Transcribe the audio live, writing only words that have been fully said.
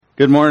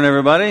Good morning,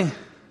 everybody.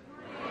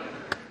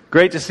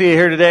 Great to see you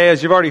here today.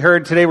 As you've already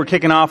heard, today we're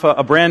kicking off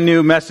a brand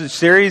new message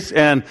series,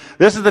 and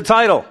this is the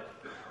title,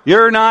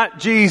 You're Not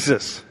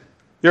Jesus.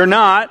 You're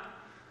not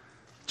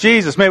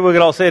Jesus. Maybe we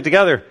could all say it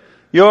together.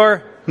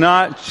 You're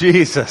not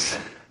Jesus.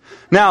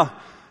 Now,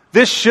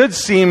 this should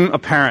seem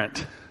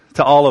apparent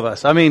to all of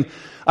us. I mean,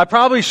 I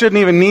probably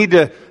shouldn't even need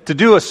to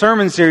do a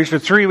sermon series for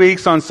 3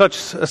 weeks on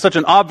such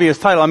an obvious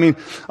title. I mean,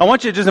 I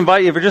want you to just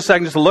invite you for just a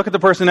second just to look at the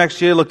person next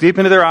to you, look deep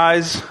into their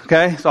eyes,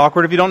 okay? It's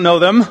awkward if you don't know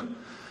them.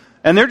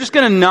 And they're just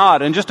going to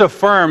nod and just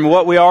affirm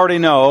what we already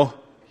know.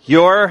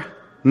 You're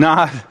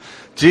not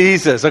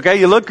Jesus, okay?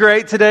 You look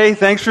great today.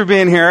 Thanks for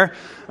being here.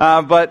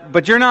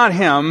 But you're not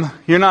him.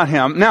 You're not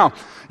him. Now,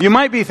 you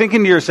might be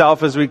thinking to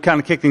yourself as we kind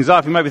of kick things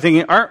off, you might be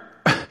thinking,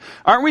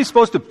 aren't we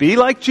supposed to be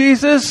like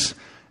Jesus?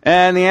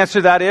 And the answer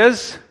to that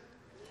is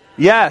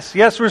yes.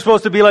 Yes, we're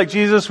supposed to be like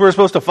Jesus. We're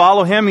supposed to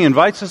follow him. He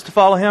invites us to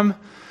follow him.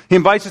 He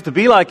invites us to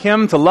be like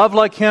him, to love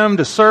like him,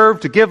 to serve,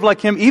 to give like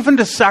him, even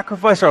to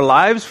sacrifice our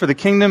lives for the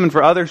kingdom and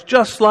for others,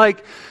 just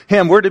like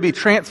him. We're to be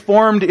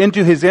transformed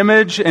into his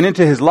image and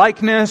into his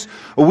likeness.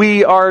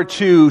 We are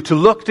to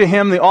look to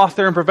him, the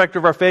author and perfecter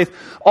of our faith.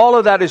 All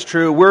of that is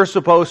true. We're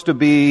supposed to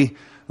be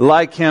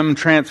like him,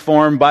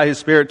 transformed by his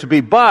Spirit to be.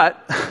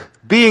 But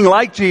being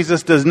like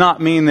Jesus does not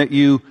mean that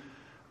you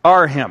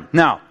are him.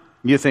 Now,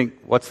 you think,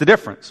 what's the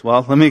difference?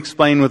 Well, let me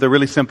explain with a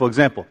really simple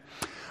example.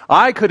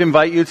 I could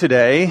invite you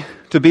today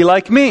to be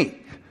like me.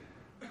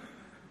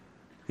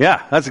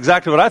 Yeah, that's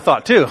exactly what I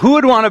thought too. Who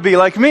would want to be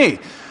like me,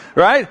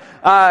 right?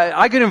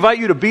 I could invite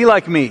you to be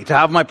like me, to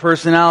have my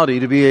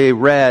personality, to be a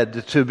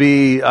red, to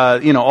be,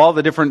 all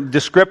the different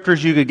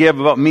descriptors you could give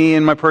about me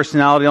and my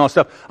personality and all that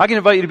stuff. I can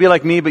invite you to be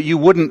like me, but you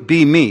wouldn't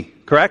be me,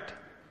 correct?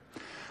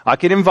 I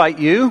could invite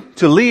you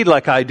to lead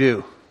like I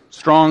do.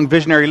 Strong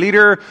visionary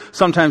leader,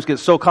 sometimes get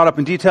so caught up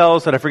in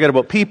details that I forget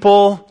about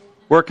people,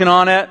 working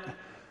on it.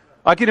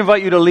 I could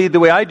invite you to lead the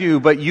way I do,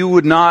 but you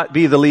would not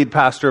be the lead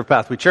pastor of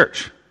Pathway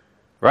Church,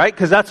 right?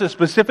 Because that's a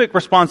specific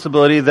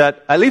responsibility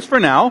that, at least for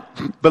now,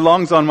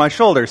 belongs on my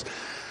shoulders.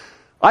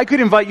 I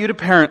could invite you to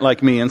parent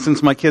like me, and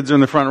since my kids are in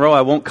the front row,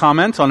 I won't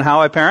comment on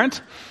how I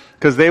parent,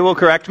 because they will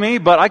correct me,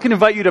 but I can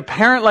invite you to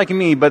parent like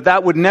me, but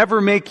that would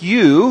never make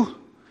you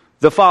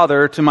the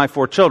father to my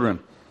 4 children.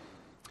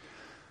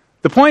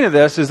 The point of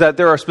this is that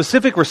there are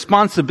specific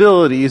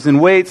responsibilities and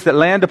weights that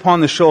land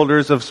upon the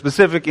shoulders of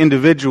specific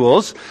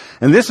individuals.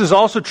 And this is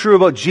also true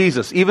about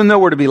Jesus. Even though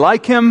we're to be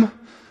like him,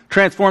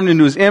 transformed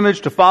into his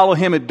image, to follow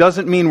him, it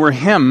doesn't mean we're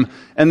him.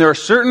 And there are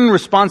certain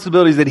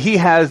responsibilities that he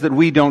has that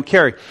we don't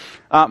carry.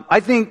 I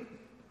think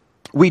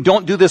we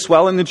don't do this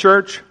well in the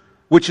church,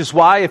 which is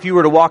why if you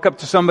were to walk up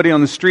to somebody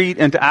on the street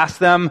and to ask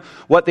them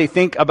what they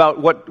think about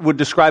what would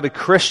describe a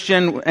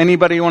Christian,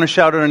 anybody want to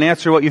shout out an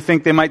answer what you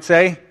think they might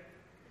say?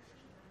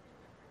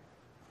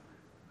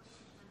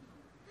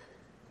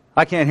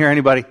 I can't hear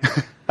anybody.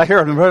 I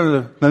hear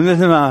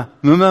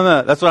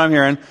that's what I'm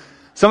hearing.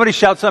 Somebody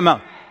shout something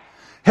out.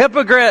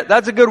 Hypocrite.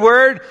 That's a good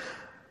word.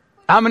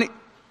 How many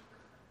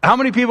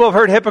people have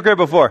heard hypocrite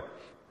before?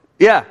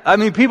 Yeah. I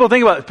mean, people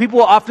think about it.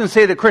 People often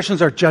say that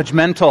Christians are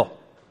judgmental.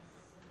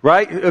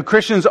 Right?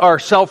 Christians are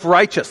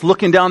self-righteous,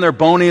 looking down their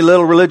bony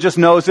little religious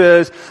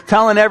noses,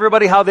 telling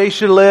everybody how they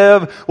should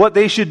live, what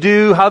they should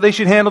do, how they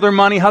should handle their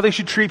money, how they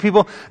should treat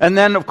people. And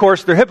then, of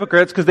course, they're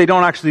hypocrites because they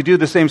don't actually do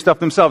the same stuff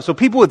themselves. So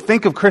people would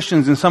think of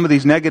Christians in some of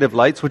these negative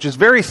lights, which is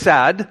very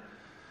sad.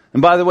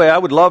 And by the way, I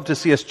would love to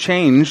see us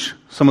change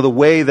some of the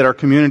way that our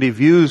community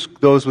views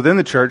those within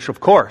the church. Of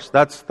course,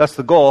 that's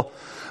the goal.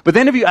 But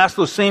then if you ask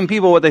those same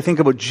people what they think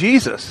about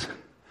Jesus,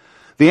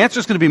 the answer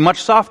is going to be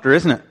much softer,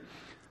 isn't it?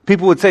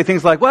 People would say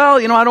things like, well,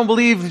 I don't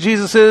believe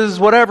Jesus is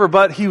whatever,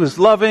 but he was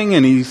loving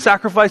and he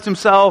sacrificed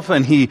himself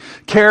and he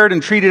cared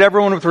and treated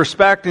everyone with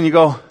respect. And you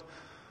go,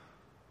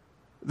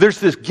 there's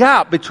this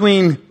gap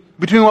between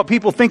what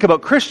people think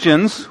about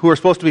Christians who are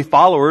supposed to be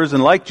followers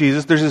and like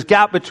Jesus. There's this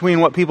gap between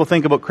what people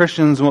think about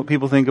Christians and what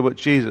people think about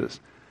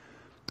Jesus.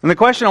 And the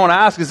question I want to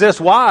ask is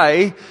this: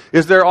 why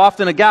is there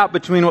often a gap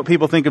between what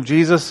people think of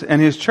Jesus and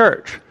his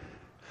church?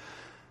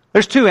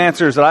 There's 2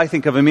 answers that I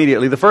think of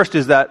immediately. The first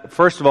is that,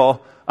 first of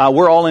all,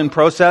 we're all in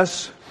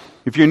process.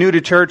 If you're new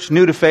to church,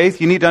 new to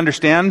faith, you need to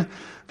understand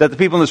that the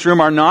people in this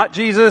room are not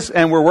Jesus,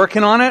 and we're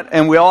working on it,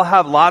 and we all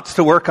have lots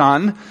to work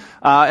on,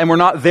 and we're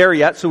not there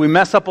yet, so we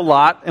mess up a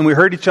lot, and we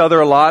hurt each other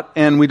a lot,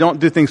 and we don't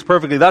do things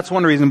perfectly. That's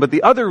one reason, but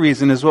the other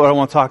reason is what I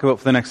want to talk about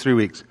for the next 3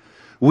 weeks.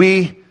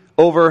 We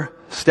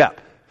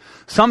overstep.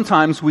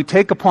 Sometimes we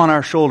take upon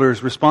our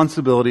shoulders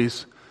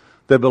responsibilities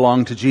that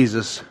belong to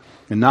Jesus,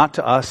 and not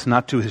to us,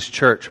 not to his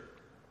church.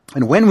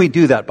 And when we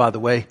do that, by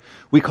the way,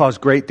 we cause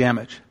great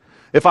damage.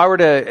 If I were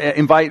to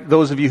invite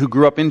those of you who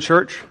grew up in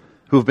church,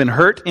 who have been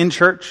hurt in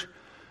church,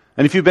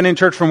 and if you've been in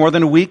church for more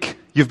than a week,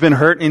 you've been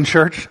hurt in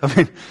church. I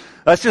mean,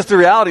 that's just the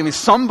reality. I mean,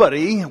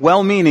 somebody,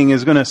 well-meaning,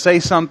 is going to say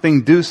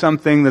something, do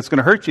something that's going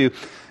to hurt you.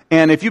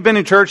 And if you've been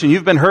in church and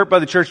you've been hurt by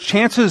the church,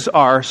 chances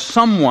are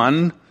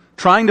someone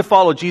trying to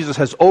follow Jesus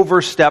has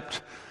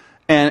overstepped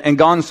and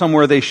gone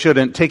somewhere they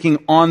shouldn't,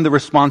 taking on the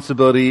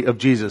responsibility of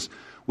Jesus.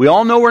 We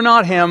all know we're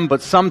not him,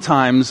 but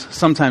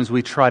sometimes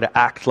we try to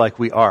act like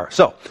we are.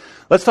 So,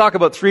 let's talk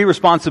about 3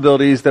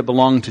 responsibilities that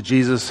belong to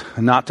Jesus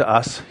and not to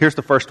us. Here's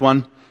the first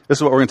one. This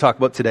is what we're going to talk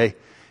about today.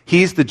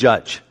 He's the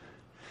judge.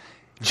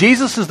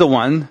 Jesus is the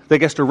one that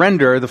gets to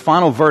render the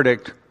final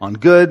verdict on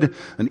good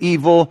and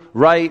evil,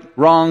 right,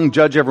 wrong,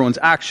 judge everyone's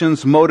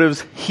actions,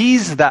 motives.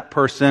 He's that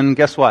person.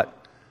 Guess what?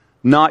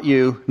 Not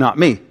you, not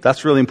me.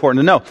 That's really important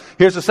to know.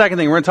 Here's the second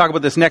thing. We're going to talk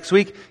about this next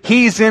week.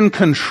 He's in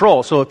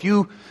control. So if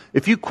you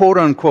quote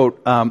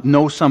unquote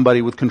know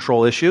somebody with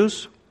control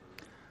issues,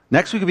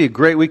 next week will be a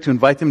great week to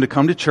invite them to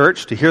come to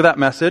church to hear that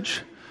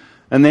message.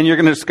 And then you're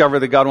going to discover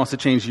that God wants to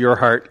change your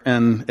heart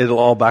and it'll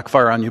all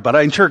backfire on you. But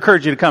I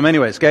encourage you to come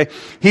anyways, okay?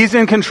 He's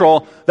in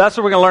control. That's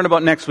what we're going to learn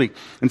about next week.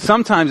 And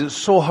sometimes it's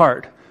so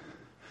hard.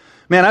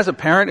 Man, as a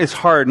parent, it's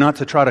hard not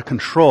to try to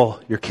control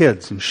your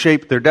kids and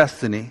shape their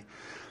destiny.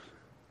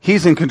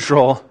 He's in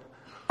control.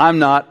 I'm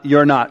not.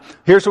 You're not.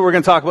 Here's what we're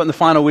going to talk about in the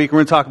final week. We're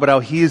going to talk about how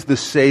he is the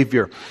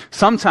Savior.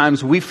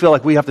 Sometimes we feel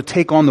like we have to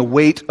take on the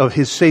weight of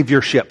his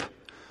saviorship.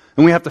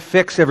 And we have to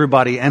fix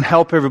everybody and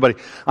help everybody.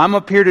 I'm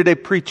up here today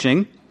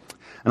preaching,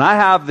 and I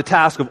have the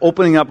task of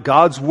opening up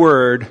God's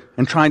Word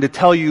and trying to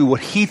tell you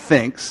what he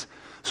thinks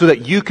so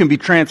that you can be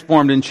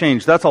transformed and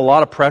changed. That's a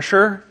lot of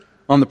pressure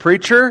on the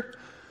preacher.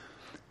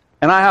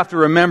 And I have to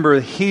remember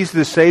that he's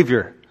the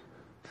Savior.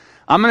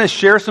 I'm going to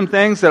share some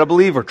things that I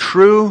believe are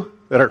true,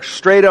 that are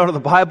straight out of the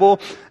Bible,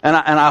 and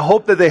I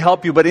hope that they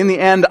help you. But in the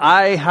end,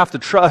 I have to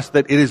trust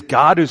that it is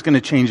God who's going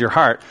to change your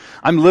heart.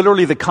 I'm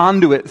literally the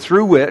conduit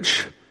through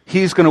which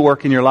he's going to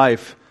work in your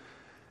life.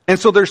 And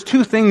so there's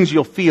 2 things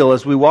you'll feel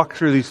as we walk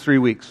through these 3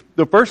 weeks.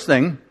 The first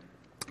thing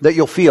that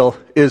you'll feel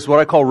is what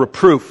I call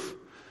reproof.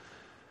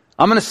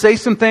 I'm going to say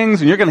some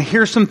things, and you're going to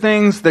hear some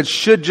things that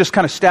should just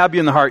kind of stab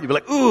you in the heart. You'll be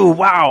like, ooh,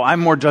 wow, I'm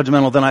more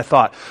judgmental than I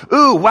thought.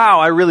 Ooh, wow,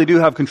 I really do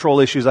have control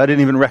issues I didn't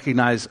even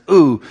recognize.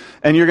 Ooh,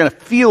 and you're going to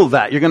feel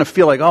that. You're going to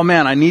feel like, oh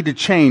man, I need to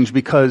change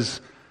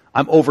because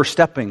I'm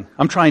overstepping.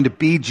 I'm trying to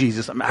be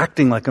Jesus. I'm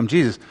acting like I'm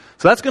Jesus.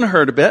 So that's going to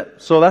hurt a bit,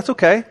 so that's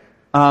okay.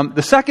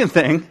 The second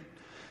thing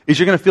is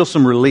you're going to feel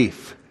some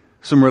relief.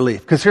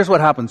 Because here's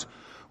what happens.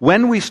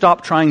 When we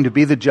stop trying to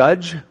be the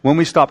judge, when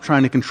we stop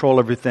trying to control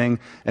everything,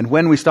 and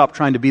when we stop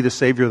trying to be the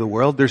Savior of the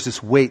world, there's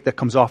this weight that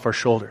comes off our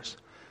shoulders.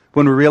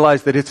 When we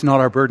realize that it's not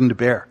our burden to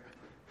bear.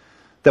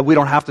 That we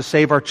don't have to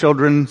save our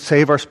children,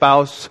 save our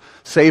spouse,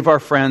 save our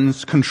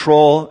friends,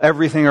 control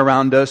everything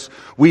around us.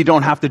 We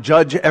don't have to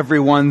judge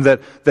everyone,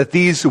 that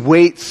these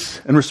weights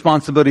and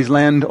responsibilities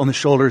land on the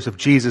shoulders of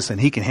Jesus and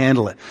he can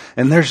handle it.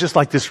 And there's just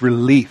like this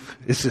relief.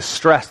 It's this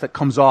stress that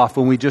comes off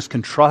when we just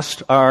can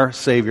trust our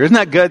Savior. Isn't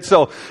that good?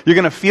 So you're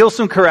going to feel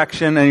some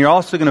correction and you're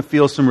also going to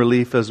feel some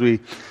relief as we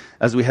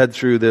head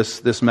through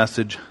this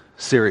message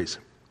series.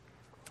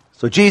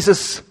 So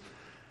Jesus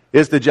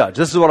is the judge.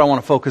 This is what I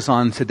want to focus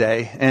on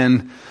today.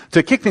 And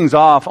to kick things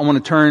off, I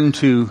want to turn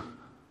to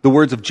the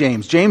words of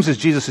James. James is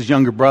Jesus'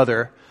 younger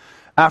brother.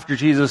 After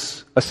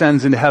Jesus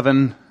ascends into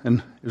heaven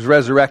and is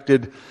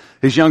resurrected,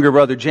 his younger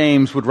brother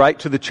James would write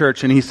to the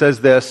church, and he says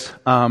this.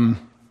 Got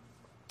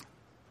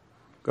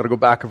to go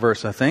back a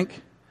verse, I think.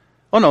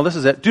 Oh no, this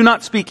is it. Do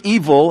not speak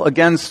evil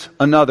against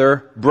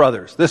another,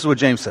 brothers. This is what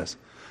James says.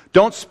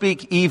 Don't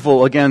speak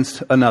evil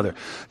against another.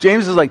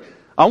 James is like,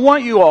 I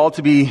want you all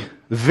to be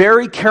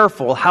very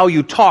careful how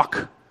you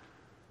talk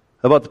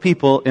about the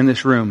people in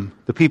this room,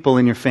 the people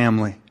in your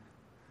family.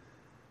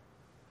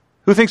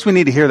 Who thinks we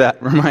need to hear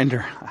that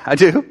reminder? I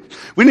do.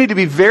 We need to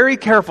be very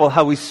careful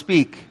how we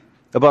speak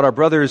about our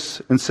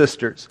brothers and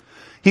sisters.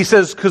 He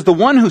says, because the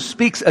one who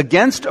speaks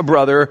against a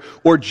brother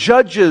or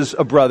judges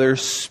a brother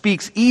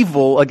speaks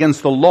evil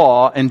against the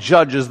law and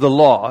judges the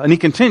law. And he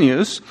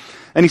continues,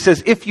 and he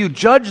says, if you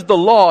judge the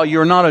law,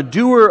 you're not a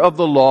doer of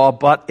the law,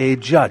 but a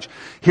judge.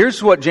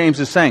 Here's what James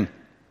is saying.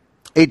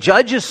 A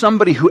judge is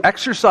somebody who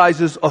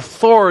exercises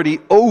authority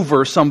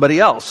over somebody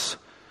else.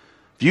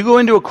 If you go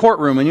into a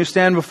courtroom and you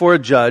stand before a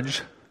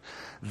judge,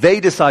 they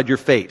decide your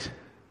fate.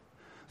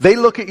 They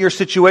look at your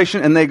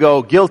situation and they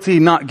go, guilty,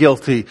 not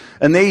guilty.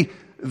 And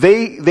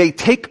they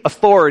take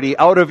authority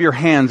out of your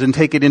hands and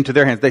take it into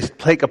their hands. They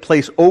take a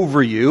place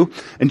over you.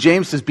 And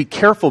James says, be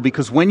careful,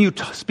 because when you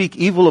speak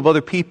evil of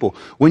other people,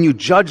 when you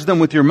judge them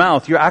with your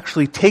mouth, you're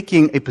actually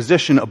taking a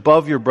position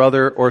above your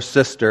brother or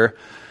sister.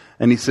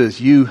 And he says,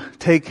 you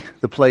take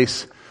the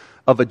place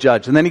of a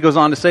judge. And then he goes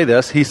on to say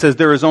this. He says,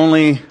 there is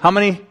only, how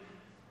many?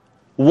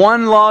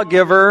 One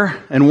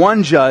lawgiver and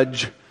one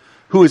judge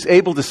who is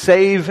able to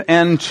save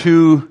and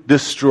to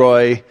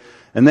destroy.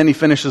 And then he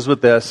finishes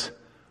with this.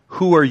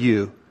 Who are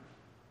you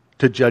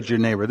to judge your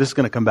neighbor? This is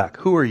going to come back.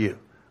 Who are you?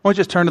 I want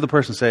you to just turn to the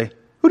person and say,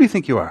 who do you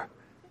think you are?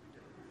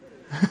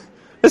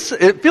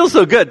 It feels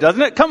so good,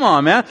 doesn't it? Come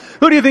on, man.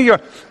 Who do you think you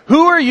are?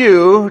 Who are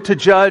you to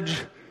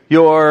judge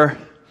your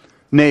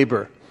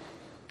neighbor?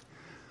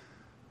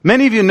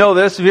 Many of you know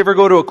this. If you ever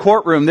go to a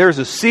courtroom, there's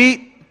a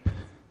seat,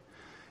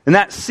 and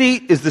that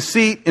seat is the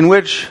seat in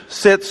which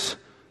sits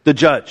the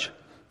judge.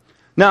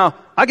 Now,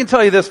 I can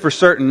tell you this for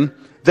certain,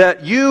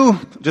 that you,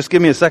 just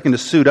give me a second to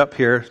suit up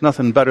here, there's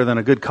nothing better than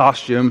a good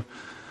costume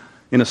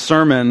in a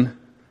sermon,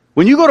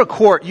 When you go to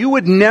court, you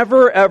would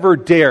never ever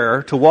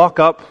dare to walk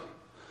up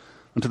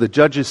onto the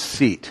judge's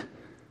seat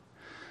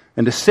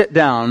and to sit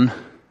down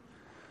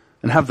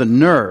and have the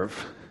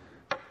nerve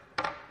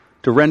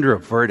to render a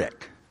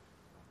verdict.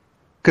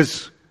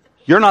 Because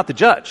you're not the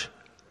judge.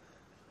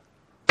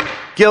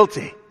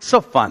 Guilty.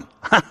 So fun.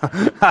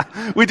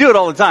 We do it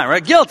all the time,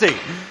 right? Guilty.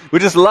 We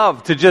just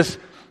love to just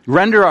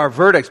render our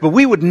verdicts. But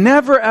we would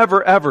never,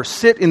 ever, ever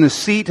sit in the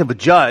seat of a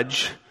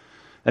judge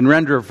and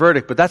render a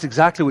verdict. But that's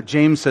exactly what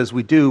James says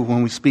we do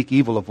when we speak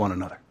evil of one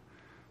another.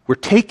 We're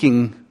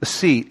taking a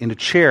seat in a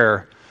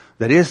chair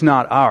that is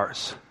not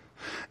ours.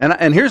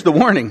 And here's the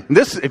warning.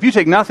 If you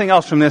take nothing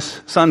else from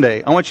this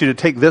Sunday, I want you to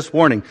take this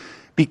warning.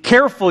 Be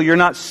careful you're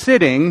not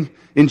sitting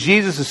in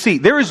Jesus'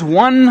 seat. There is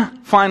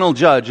one final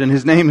judge, and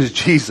his name is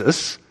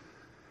Jesus.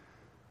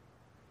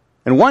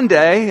 And one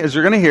day, as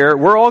you're going to hear,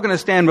 we're all going to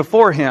stand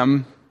before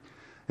him.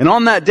 And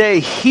on that day,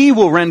 he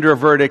will render a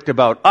verdict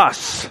about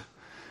us.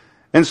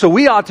 And so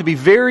we ought to be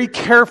very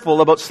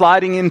careful about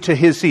sliding into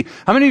his seat.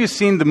 How many of you have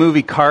seen the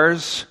movie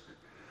Cars?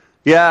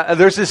 Yeah,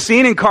 there's this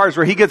scene in Cars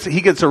where he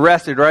gets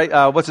arrested, right?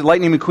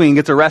 Lightning McQueen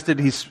gets arrested.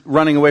 He's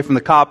running away from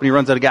the cop and he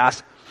runs out of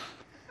gas.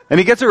 And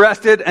he gets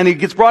arrested and he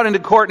gets brought into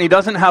court and he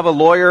doesn't have a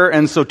lawyer.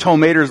 And so Tow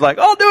Mater's like,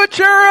 "I'll do it,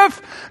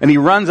 sheriff." And he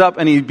runs up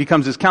and he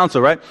becomes his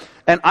counsel, right?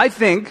 And I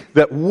think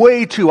that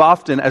way too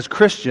often as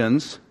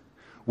Christians,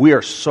 we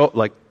are so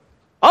like,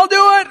 "I'll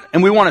do it."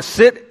 And we want to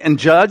sit and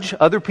judge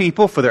other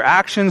people for their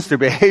actions, their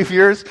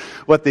behaviors,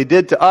 what they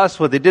did to us,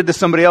 what they did to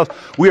somebody else.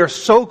 We are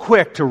so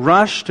quick to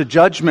rush to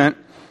judgment.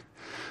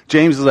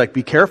 James is like,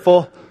 be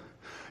careful.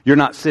 You're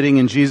not sitting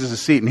in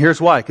Jesus' seat. And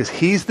here's why. Because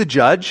he's the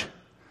judge.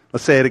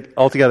 Let's say it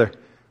all together.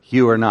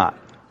 You are not.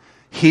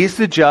 He's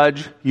the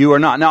judge. You are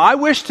not. Now, I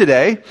wish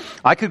today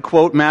I could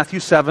quote Matthew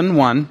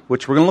 7:1,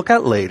 which we're going to look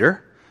at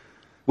later,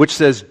 which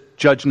says,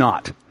 "Judge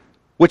not."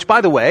 Which,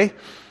 by the way,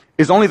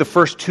 is only the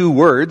first two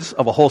words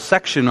of a whole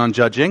section on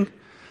judging.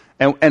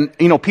 And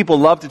you know, people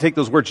love to take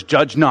those words,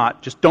 "judge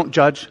not." Just don't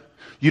judge.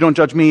 You don't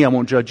judge me, I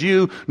won't judge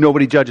you.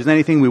 Nobody judges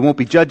anything. We won't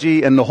be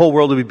judgy, and the whole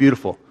world will be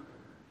beautiful.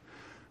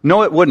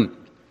 No, it wouldn't.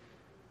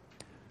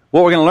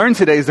 What we're going to learn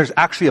today is there's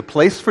actually a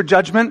place for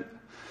judgment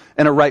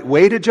and a right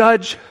way to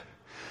judge.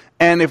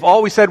 And if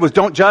all we said was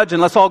don't judge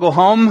and let's all go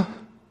home,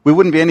 we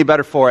wouldn't be any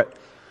better for it.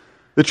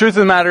 The truth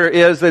of the matter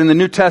is that in the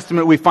New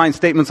Testament we find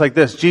statements like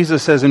this.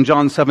 Jesus says in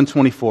John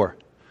 7:24,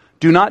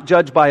 "Do not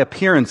judge by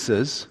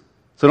appearances."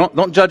 So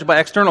don't judge by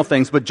external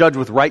things, but judge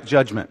with right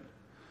judgment.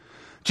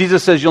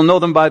 Jesus says you'll know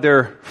them by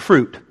their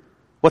fruit.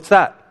 What's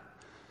that?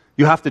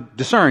 You have to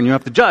discern, you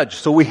have to judge.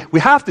 So we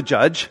have to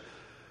judge.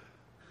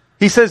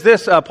 He says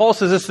this, Paul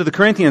says this to the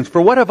Corinthians,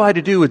 "For what have I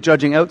to do with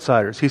judging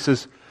outsiders?" He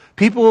says,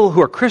 people who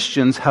are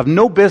Christians have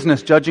no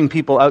business judging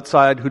people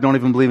outside who don't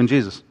even believe in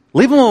Jesus.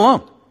 Leave them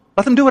alone.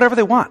 Let them do whatever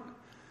they want.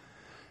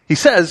 He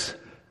says,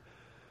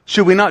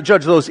 should we not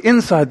judge those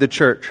inside the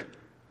church?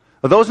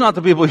 Are those not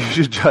the people you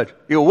should judge?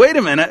 You go, wait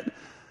a minute.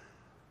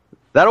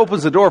 That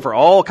opens the door for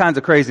all kinds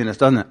of craziness,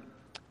 doesn't it?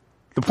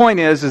 The point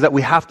is that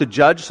we have to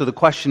judge, so the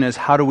question is,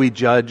 how do we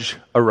judge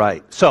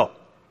aright? So,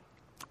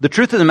 the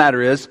truth of the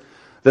matter is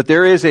that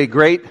there is a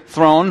great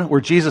throne where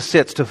Jesus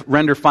sits to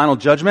render final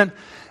judgment,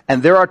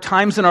 and there are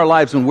times in our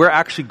lives when we're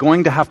actually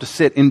going to have to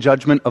sit in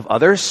judgment of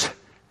others.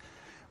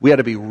 We got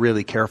to be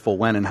really careful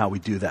when and how we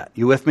do that.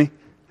 You with me?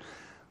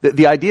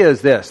 The idea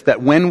is this,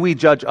 that when we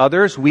judge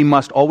others, we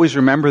must always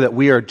remember that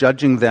we are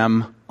judging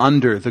them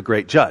under the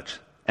great judge.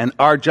 And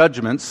our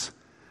judgments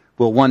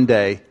will one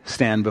day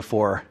stand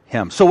before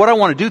him. So what I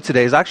want to do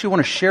today is I actually want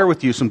to share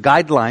with you some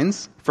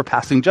guidelines for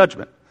passing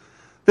judgment.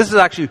 This is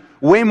actually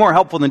way more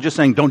helpful than just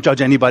saying don't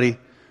judge anybody.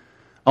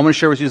 I'm going to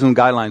share with you some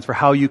guidelines for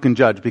how you can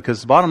judge,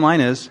 because the bottom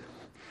line is,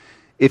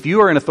 if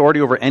you are in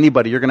authority over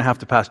anybody, you're going to have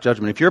to pass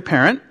judgment. If you're a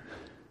parent,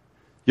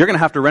 you're going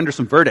to have to render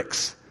some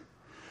verdicts.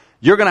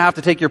 You're going to have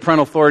to take your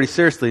parental authority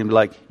seriously and be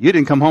like, you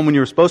didn't come home when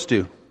you were supposed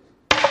to.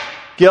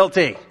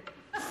 Guilty.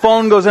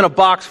 Phone goes in a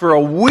box for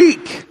a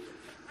week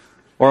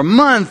or a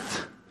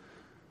month.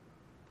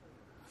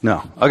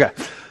 No. Okay.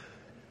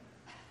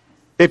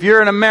 If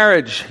you're in a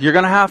marriage, you're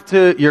going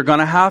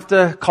to have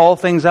to call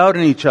things out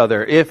in each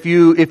other. If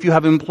you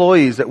have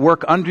employees that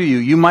work under you,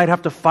 you might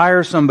have to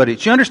fire somebody.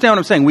 Do you understand what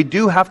I'm saying? We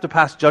do have to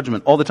pass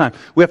judgment all the time.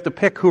 We have to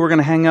pick who we're going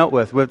to hang out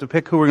with. We have to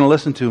pick who we're going to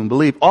listen to and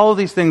believe. All of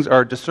these things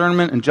are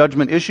discernment and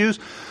judgment issues.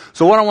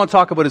 So what I want to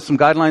talk about is some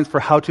guidelines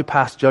for how to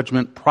pass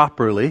judgment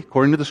properly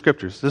according to the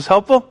scriptures. Is this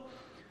helpful?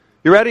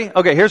 You ready?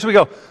 Okay, here's we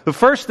go. The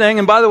first thing,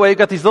 and by the way, you've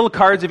got these little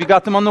cards if you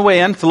got them on the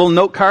way in. It's a little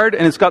note card,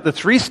 and it's got the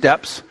 3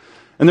 steps.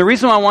 And the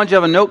reason why I want you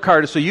to have a note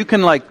card is so you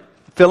can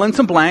fill in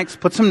some blanks,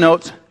 put some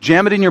notes,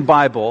 jam it in your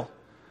Bible,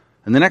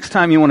 and the next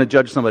time you want to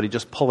judge somebody,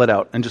 just pull it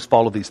out and just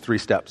follow these 3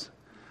 steps.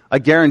 I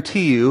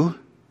guarantee you,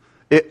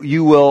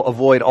 you will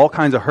avoid all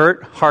kinds of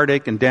hurt,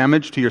 heartache, and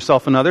damage to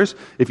yourself and others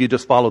if you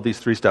just follow these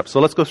 3 steps. So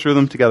let's go through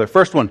them together.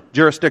 First one,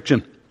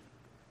 jurisdiction.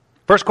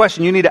 First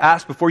question you need to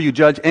ask before you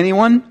judge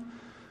anyone,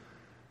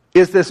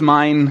 is this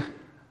mine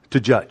to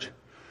judge?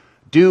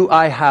 Do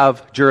I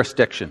have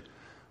jurisdiction?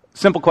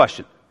 Simple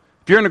question.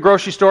 If you're in a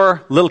grocery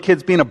store, little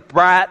kid's being a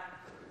brat,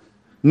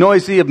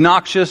 noisy,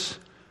 obnoxious?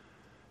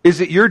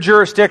 Is it your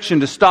jurisdiction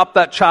to stop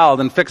that child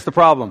and fix the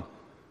problem?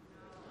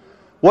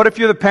 What if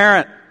you're the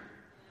parent?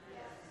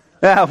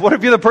 Yeah, what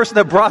if you're the person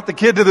that brought the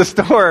kid to the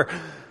store?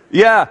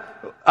 Yeah,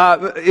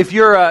 if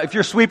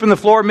you're sweeping the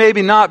floor,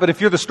 maybe not, but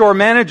if you're the store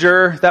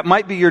manager, that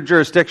might be your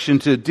jurisdiction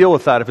to deal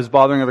with that if it's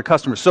bothering other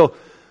customers. So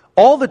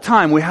all the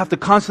time we have to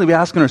constantly be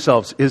asking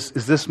ourselves, is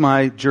this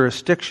my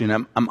jurisdiction?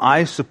 Am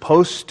I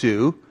supposed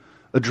to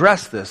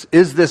address this?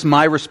 Is this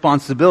my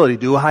responsibility?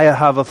 Do I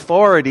have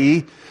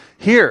authority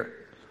here?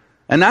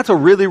 And that's a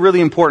really,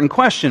 really important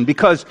question,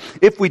 because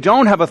if we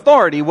don't have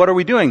authority, what are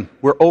we doing?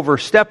 We're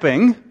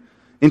overstepping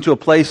into a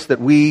place that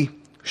we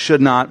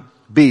should not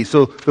be.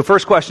 So the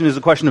first question is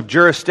the question of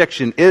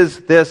jurisdiction.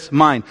 Is this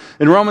mine?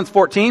 In Romans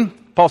 14,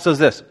 Paul says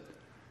this.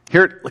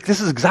 This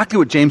is exactly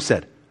what James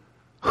said.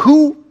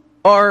 Who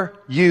are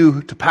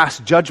you to pass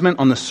judgment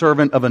on the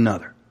servant of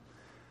another?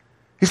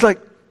 He's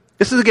like,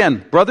 this is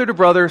again, brother to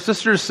brother,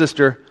 sister to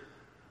sister.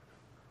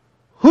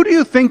 Who do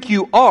you think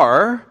you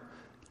are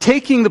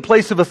taking the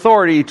place of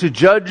authority to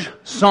judge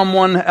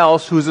someone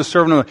else who is a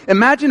servant of another?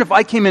 Imagine if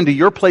I came into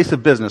your place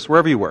of business,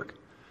 wherever you work,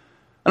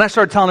 and I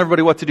started telling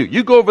everybody what to do.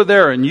 You go over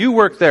there and you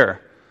work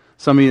there.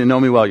 Some of you know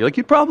me well. You're like,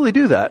 you'd probably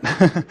do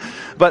that.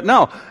 But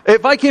no,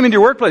 if I came into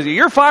your workplace,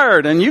 you're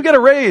fired and you get a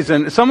raise,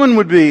 and someone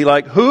would be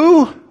like,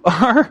 who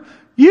are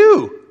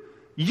you?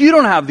 You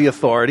don't have the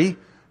authority.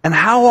 And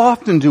how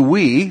often do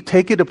we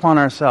take it upon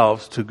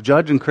ourselves to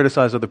judge and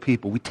criticize other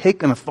people? We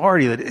take an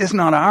authority that is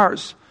not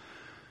ours.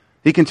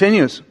 He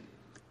continues,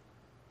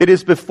 it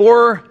is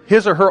before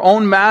his or her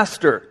own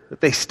master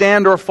that they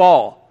stand or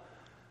fall.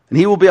 And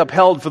he will be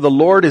upheld, for the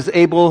Lord is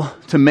able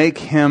to make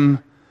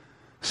him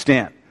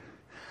stand.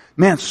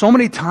 Man, so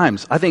many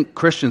times, I think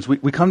Christians,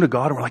 we come to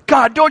God and we're like,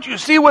 God, don't you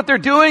see what they're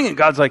doing? And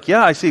God's like,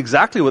 yeah, I see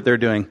exactly what they're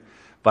doing.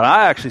 But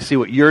I actually see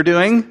what you're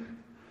doing.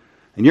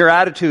 And your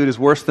attitude is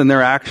worse than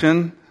their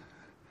action.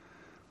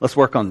 Let's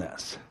work on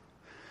this.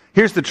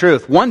 Here's the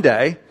truth. One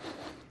day,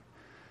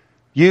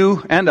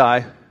 you and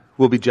I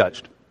will be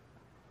judged.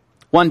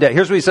 One day.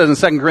 Here's what he says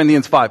in 2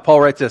 Corinthians 5. Paul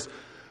writes this.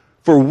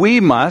 For we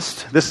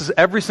must, this is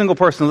every single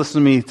person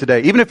listening to me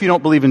today, even if you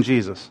don't believe in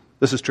Jesus,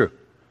 this is true.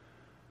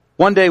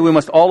 One day we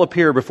must all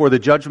appear before the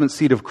judgment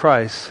seat of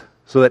Christ,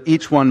 so that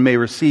each one may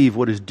receive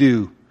what is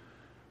due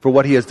for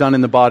what he has done in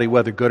the body,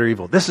 whether good or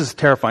evil. This is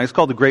terrifying. It's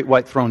called the Great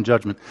White Throne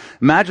Judgment.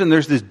 Imagine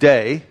there's this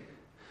day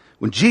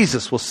when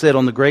Jesus will sit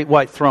on the Great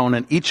White Throne,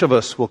 and each of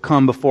us will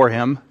come before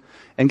him.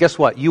 And guess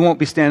what? You won't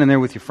be standing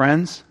there with your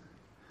friends.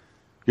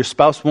 Your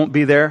spouse won't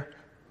be there.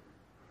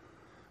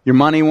 Your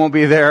money won't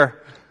be there.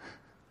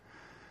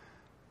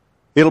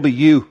 It'll be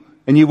you,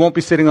 and you won't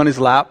be sitting on his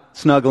lap,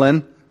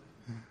 snuggling.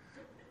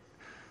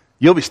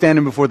 You'll be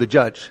standing before the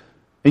judge,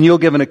 and you'll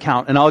give an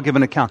account, and I'll give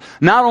an account.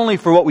 Not only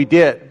for what we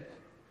did,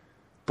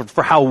 but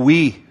for how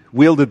we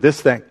wielded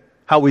this thing,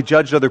 how we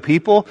judged other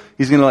people.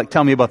 He's going to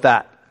tell me about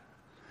that.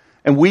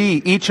 And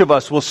each of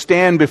us will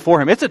stand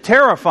before him. It's a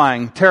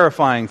terrifying,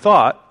 terrifying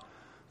thought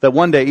that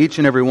one day each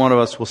and every one of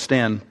us will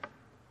stand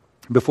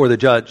before the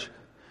judge,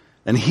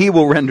 and he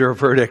will render a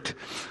verdict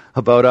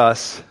about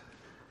us.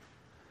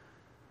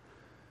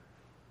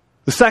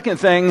 The second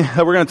thing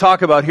that we're going to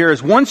talk about here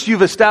is once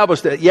you've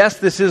established that, yes,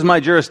 this is my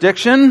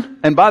jurisdiction,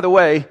 and by the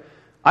way,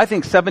 I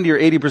think 70 or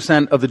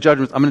 80% of the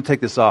judgments, I'm going to take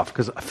this off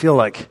because I feel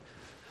judgy.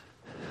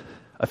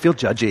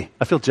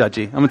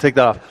 I'm going to take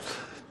that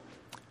off.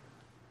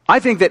 I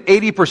think that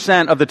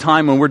 80% of the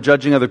time when we're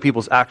judging other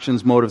people's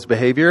actions, motives,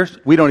 behaviors,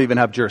 we don't even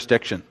have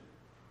jurisdiction.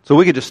 So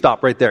we could just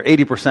stop right there.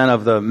 80%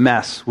 of the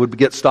mess would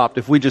get stopped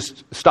if we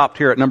just stopped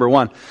here at number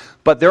one.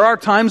 But there are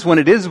times when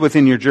it is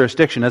within your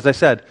jurisdiction. As I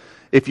said,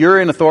 if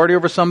you're in authority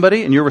over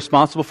somebody and you're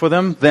responsible for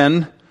them,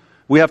 then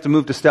we have to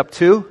move to step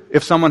 2.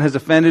 If someone has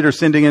offended or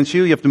sinned against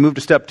you, you have to move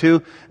to step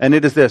 2. And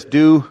it is this,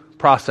 due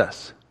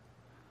process.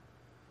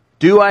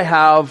 Do I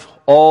have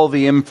all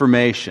the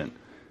information?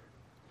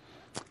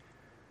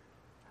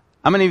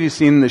 How many of you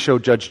seen the show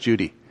Judge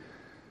Judy?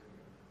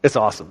 It's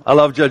awesome. I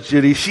love Judge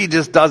Judy. She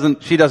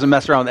doesn't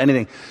mess around with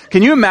anything.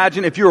 Can you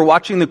imagine if you were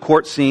watching the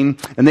court scene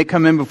and they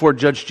come in before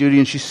Judge Judy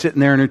and she's sitting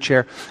there in her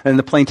chair and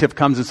the plaintiff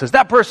comes and says,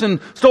 that person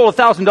stole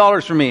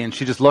 $1,000 from me. And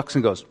she just looks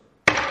and goes,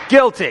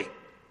 guilty.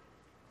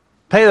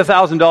 Pay the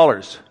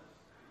 $1,000.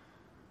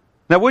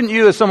 Now, wouldn't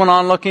you, as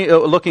someone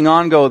looking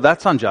on, go,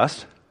 that's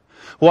unjust?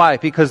 Why?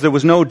 Because there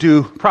was no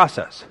due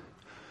process.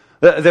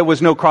 There was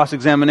no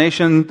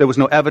cross-examination. There was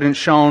no evidence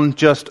shown.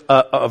 Just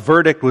a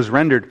verdict was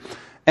rendered.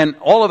 And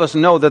all of us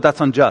know that that's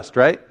unjust,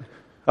 right?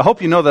 I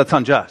hope you know that's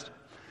unjust.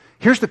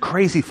 Here's the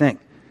crazy thing.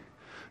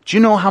 Do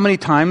you know how many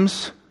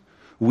times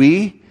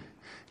we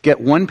get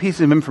one piece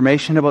of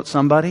information about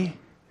somebody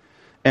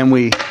and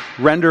we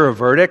render a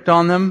verdict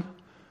on them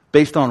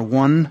based on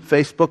one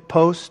Facebook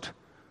post,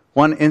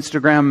 one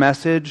Instagram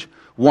message,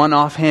 one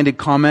offhanded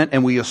comment,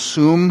 and we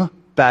assume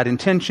bad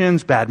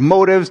intentions, bad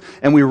motives,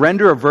 and we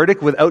render a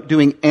verdict without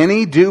doing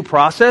any due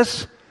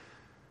process?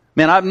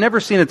 Man, I've never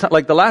seen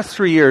like the last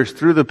 3 years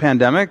through the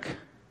pandemic,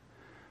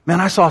 man,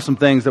 I saw some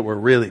things that were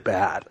really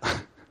bad.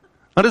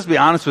 I'll just be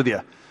honest with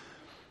you.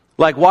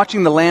 like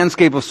watching the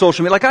landscape of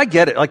social media. Like, I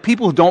get it. Like,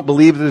 people who don't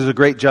believe there's a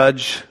great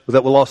judge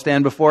that we'll all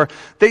stand before,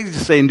 they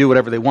just say and do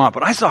whatever they want.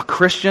 But I saw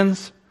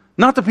Christians,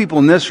 not the people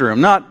in this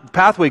room, not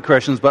Pathway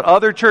Christians, but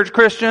other church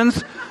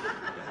Christians,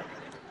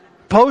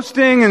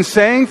 posting and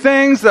saying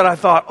things that I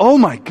thought, oh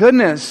my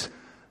goodness,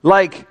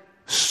 like,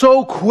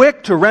 so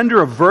quick to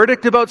render a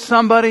verdict about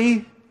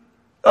somebody.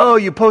 Oh,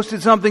 you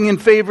posted something in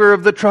favor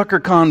of the trucker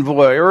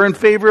convoy, or in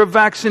favor of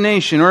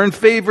vaccination, or in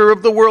favor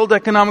of the World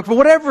Economic Forum,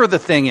 whatever the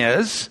thing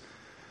is.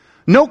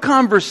 No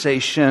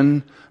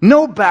conversation,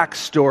 no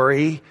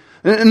backstory,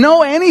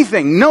 no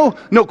anything, no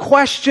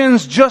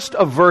questions, just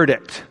a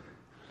verdict.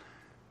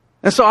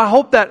 And so I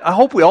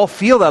hope we all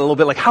feel that a little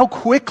bit. Like, how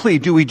quickly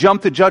do we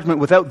jump to judgment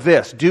without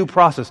this due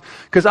process?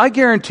 Because I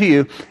guarantee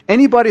you,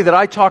 anybody that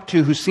I talked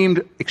to who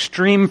seemed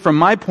extreme from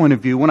my point of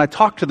view, when I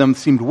talked to them,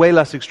 seemed way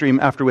less extreme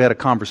after we had a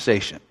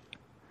conversation.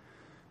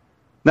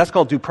 That's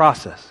called due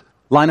process.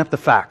 Line up the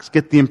facts,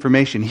 get the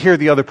information, hear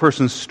the other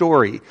person's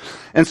story.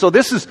 And so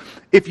this is,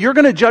 if you're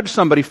going to judge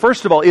somebody,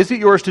 first of all, is it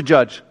yours to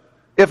judge?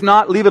 If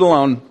not, leave it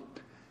alone.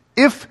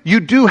 If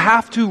you do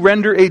have to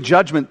render a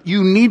judgment,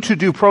 you need to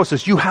due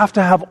process. You have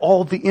to have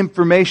all the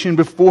information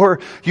before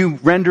you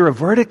render a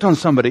verdict on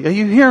somebody. Are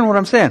you hearing what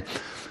I'm saying?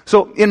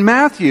 So in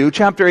Matthew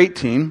chapter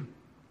 18,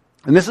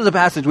 and this is a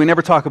passage we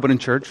never talk about in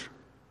church,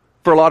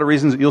 for a lot of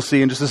reasons that you'll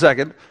see in just a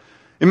second.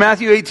 In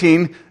Matthew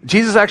 18,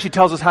 Jesus actually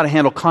tells us how to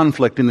handle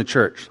conflict in the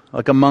church,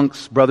 like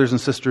amongst brothers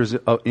and sisters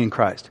in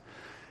Christ.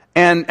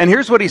 And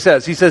here's what he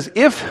says. He says,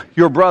 if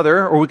your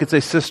brother, or we could say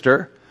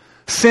sister,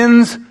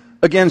 sins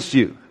against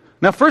you.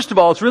 Now, first of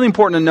all, it's really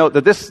important to note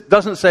that this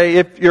doesn't say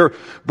if your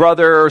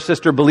brother or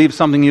sister believes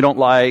something you don't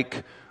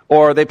like,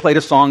 or they played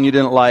a song you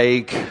didn't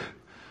like,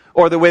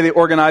 or the way they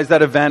organized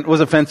that event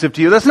was offensive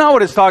to you. That's not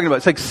what it's talking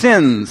about. It's like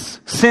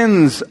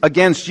sins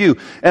against you.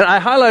 And I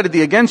highlighted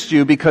the against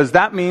you because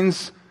that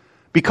means,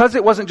 because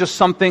it wasn't just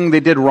something they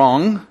did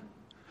wrong.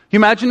 You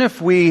imagine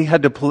if we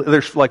had to,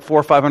 there's like 400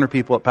 or 500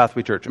 people at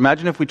Pathway Church.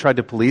 Imagine if we tried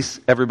to police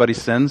everybody's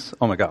sins.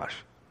 Oh my gosh.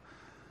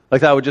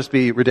 Like, that would just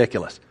be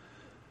ridiculous.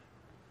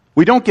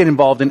 We don't get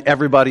involved in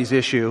everybody's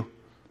issue,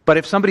 but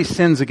if somebody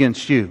sins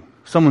against you,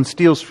 someone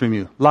steals from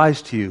you,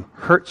 lies to you,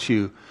 hurts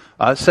you,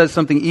 says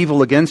something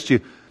evil against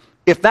you,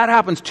 if that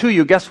happens to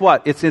you, guess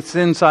what? It's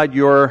inside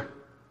your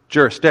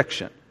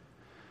jurisdiction.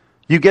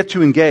 You get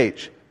to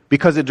engage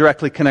because it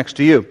directly connects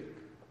to you.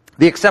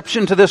 The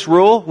exception to this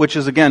rule, which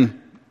is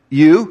again,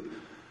 the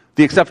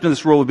exception to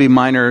this rule would be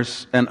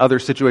minors and other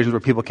situations where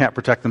people can't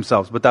protect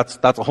themselves, but that's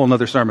a whole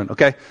other sermon,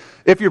 okay?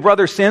 If your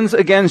brother sins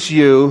against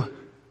you,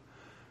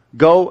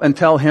 go and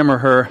tell him or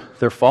her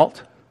their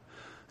fault.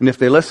 And if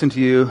they listen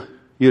to you,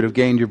 you'd have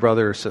gained your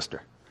brother or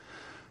sister.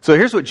 So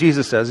here's what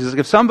Jesus says. He says,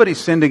 if somebody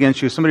sinned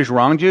against you, somebody's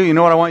wronged you, you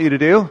know what I want you to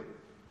do?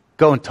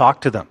 Go and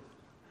talk to them.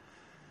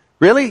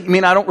 Really? You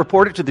mean I don't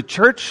report it to the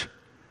church?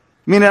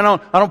 You mean I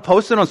don't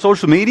post it on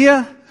social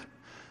media?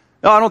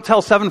 No, I don't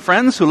tell 7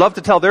 friends who love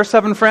to tell their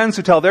 7 friends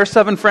who tell their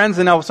 7 friends,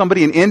 and now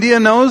somebody in India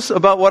knows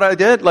about what I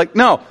did? Like,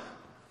 no.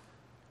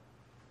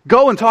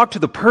 Go and talk to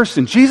the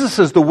person. Jesus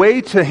says the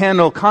way to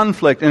handle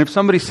conflict, and if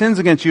somebody sins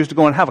against you, is to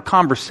go and have a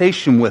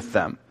conversation with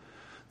them.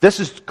 This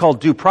is called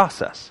due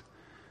process.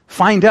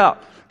 Find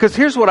out. Because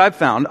here's what I've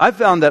found. I've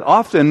found that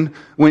often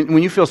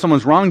when you feel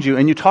someone's wronged you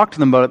and you talk to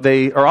them about it,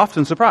 they are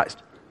often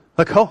surprised.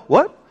 Like, oh,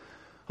 what?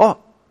 Oh,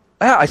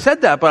 yeah, I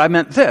said that, but I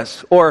meant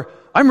this. Or,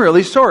 I'm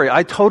really sorry.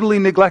 I totally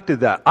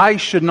neglected that. I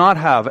should not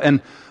have.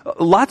 And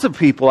lots of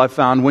people I've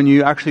found, when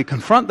you actually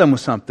confront them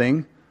with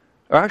something,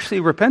 are actually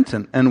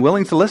repentant and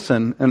willing to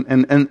listen,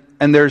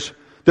 and there's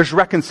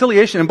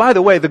reconciliation. And by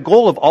the way, the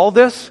goal of all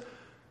this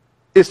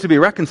is to be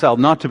reconciled,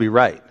 not to be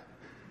right.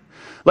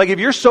 Like, if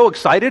you're so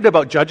excited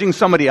about judging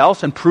somebody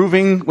else and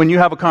proving, when you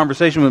have a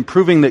conversation with them,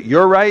 proving that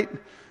you're right,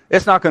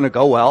 it's not going to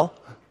go well.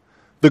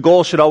 The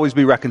goal should always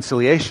be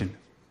reconciliation,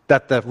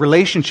 that the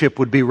relationship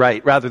would be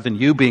right rather than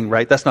you being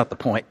right. That's not the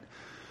point.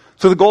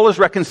 So the goal is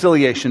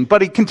reconciliation.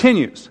 But he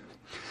continues.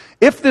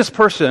 If this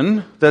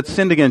person that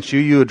sinned against you,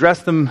 you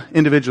address them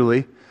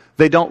individually,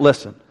 they don't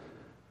listen.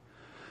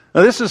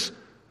 Now this is,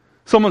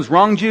 someone's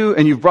wronged you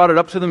and you've brought it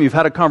up to them, you've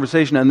had a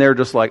conversation, and they're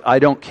just like, I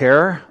don't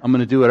care, I'm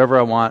going to do whatever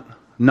I want,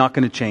 I'm not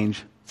going to change.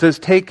 It says,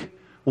 take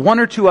 1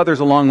 or 2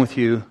 others along with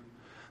you,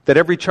 that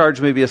every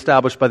charge may be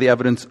established by the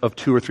evidence of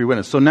 2 or 3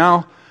 witnesses. So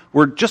now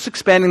we're just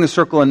expanding the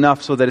circle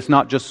enough so that it's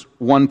not just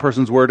one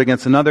person's word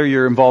against another,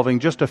 you're involving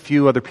just a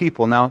few other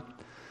people. Now,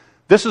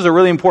 this is a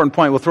really important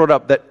point, we'll throw it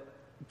up, that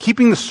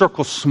keeping the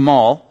circle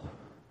small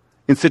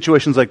in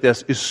situations like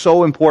this is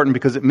so important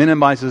because it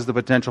minimizes the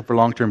potential for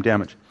long-term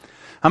damage.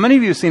 How many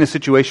of you have seen a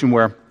situation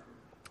where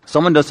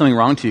someone does something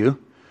wrong to you,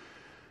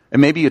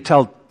 and maybe you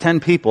tell 10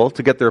 people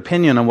to get their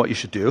opinion on what you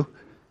should do,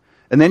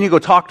 and then you go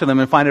talk to them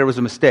and find out it was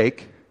a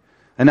mistake,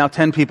 and now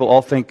 10 people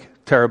all think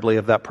terribly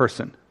of that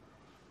person?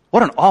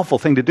 What an awful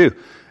thing to do.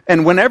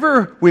 And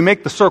whenever we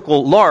make the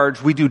circle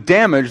large, we do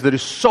damage that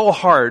is so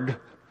hard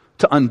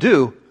to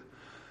undo.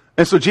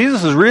 And so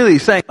Jesus is really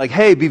saying, like,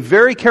 hey, be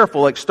very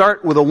careful. Like,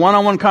 start with a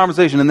one-on-one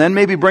conversation and then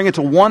maybe bring it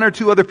to one or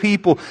two other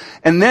people.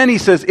 And then he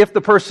says, if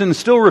the person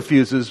still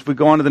refuses, if we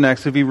go on to the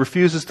next, if he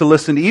refuses to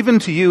listen even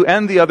to you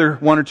and the other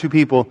one or two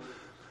people,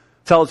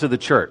 tell it to the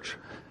church.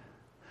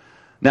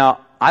 Now,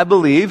 I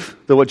believe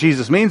that what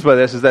Jesus means by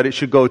this is that it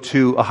should go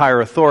to a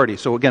higher authority.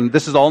 So again,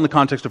 this is all in the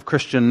context of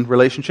Christian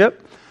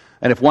relationship.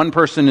 And if one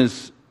person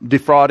is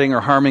defrauding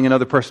or harming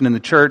another person in the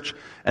church,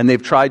 and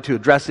they've tried to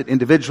address it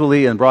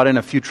individually and brought in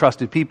a few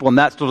trusted people, and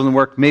that still doesn't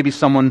work, maybe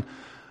someone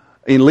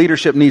in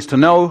leadership needs to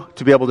know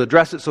to be able to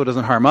address it so it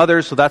doesn't harm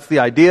others. So that's the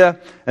idea.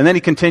 And then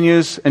he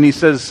continues and he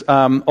says,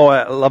 I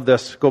love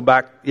this. Go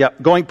back. Yeah,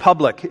 going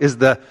public is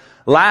the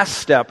last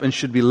step and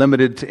should be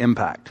limited to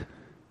impact.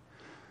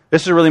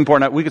 This is really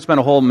important. We could spend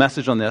a whole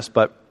message on this,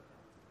 but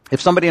if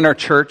somebody in our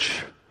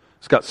church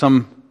has got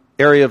some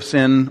area of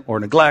sin or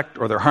neglect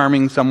or they're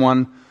harming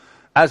someone,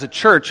 as a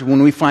church,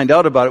 when we find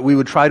out about it, we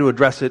would try to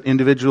address it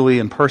individually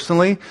and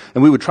personally,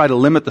 and we would try to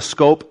limit the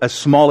scope as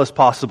small as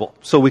possible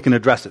so we can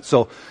address it.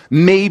 So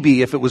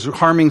maybe if it was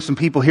harming some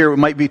people here, we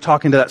might be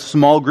talking to that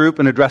small group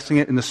and addressing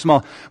it in the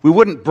small. We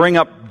wouldn't bring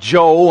up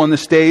Joe on the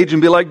stage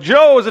and be like,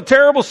 Joe is a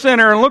terrible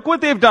sinner, and look what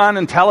they've done,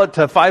 and tell it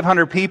to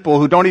 500 people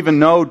who don't even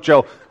know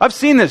Joe. I've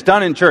seen this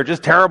done in church.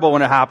 It's terrible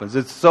when it happens.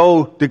 It's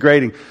so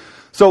degrading.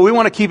 So we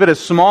want to keep it as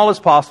small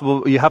as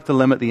possible. You have to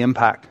limit the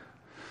impact.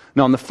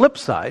 Now, on the flip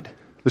side,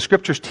 the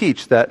scriptures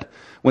teach that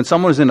when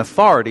someone is in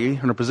authority,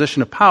 in a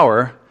position of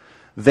power,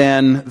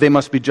 then they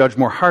must be judged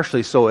more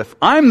harshly. So if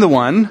I'm the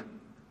one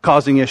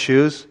causing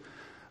issues,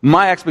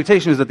 my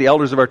expectation is that the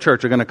elders of our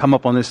church are going to come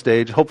up on this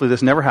stage, hopefully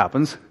this never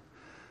happens,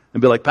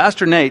 and be like,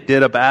 Pastor Nate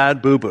did a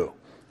bad boo-boo.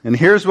 And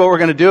here's what we're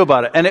going to do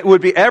about it. And it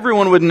would be,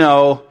 everyone would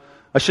know,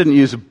 I shouldn't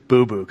use a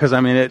boo-boo, because I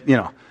mean,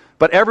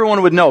 but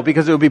everyone would know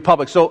because it would be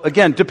public. So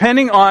again,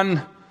 depending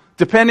on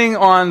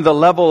the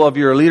level of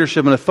your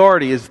leadership and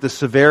authority is the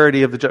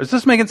severity of the judge. Is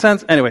this making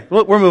sense? Anyway,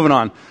 we're moving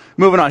on.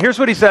 Here's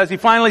what he says. He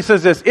finally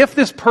says this. If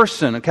this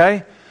person,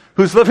 okay,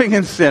 who's living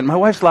in sin, my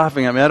wife's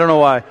laughing at me, I don't know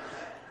why.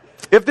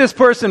 If this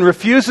person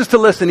refuses to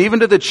listen even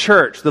to the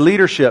church, the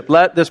leadership,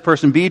 let this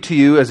person be to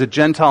you as a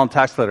Gentile and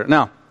tax collector.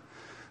 Now,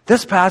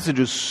 this passage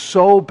was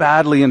so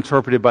badly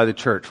interpreted by the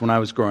church when I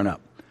was growing up.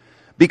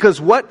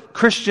 Because what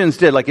Christians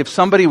did, like if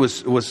somebody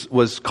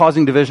was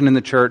causing division in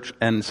the church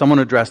and someone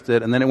addressed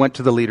it and then it went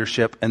to the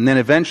leadership and then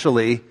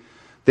eventually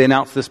they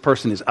announced this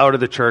person is out of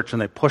the church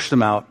and they pushed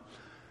them out.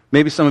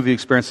 Maybe some of you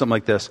experienced something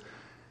like this.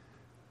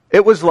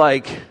 It was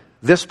like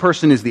this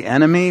person is the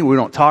enemy. We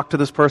don't talk to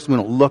this person. We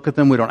don't look at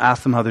them. We don't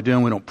ask them how they're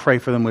doing. We don't pray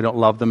for them. We don't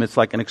love them. It's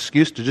like an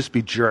excuse to just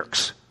be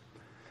jerks.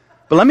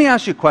 But let me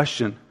ask you a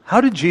question.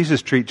 How did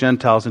Jesus treat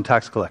Gentiles and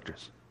tax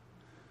collectors?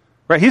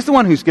 Right? He's the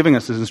one who's giving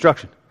us his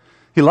instruction.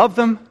 He loved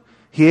them,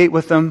 he ate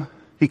with them,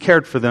 he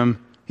cared for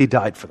them, he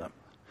died for them.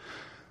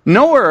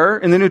 Nowhere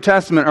in the New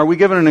Testament are we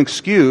given an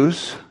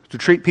excuse to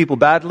treat people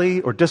badly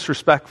or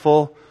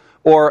disrespectful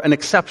or an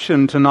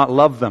exception to not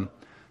love them.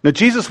 Now,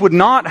 Jesus would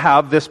not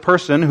have this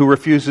person who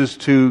refuses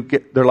to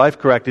get their life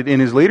corrected in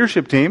his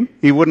leadership team.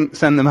 He wouldn't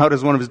send them out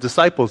as one of his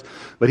disciples,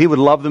 but he would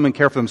love them and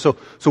care for them. So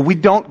we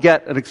don't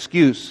get an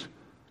excuse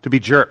to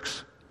be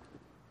jerks.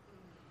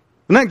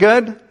 Isn't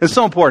that good? It's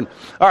so important.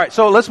 All right,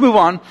 so let's move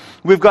on.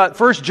 We've got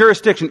first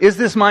jurisdiction. Is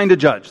this mine to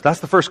judge?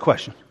 That's the first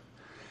question.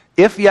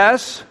 If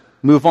yes,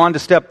 move on to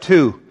step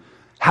 2.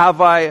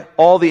 Have I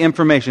all the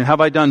information? Have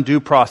I done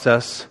due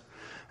process?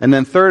 And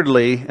then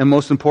thirdly, and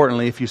most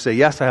importantly, if you say,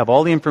 yes, I have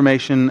all the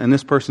information and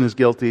this person is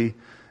guilty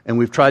and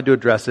we've tried to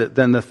address it,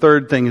 then the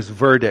third thing is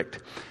verdict.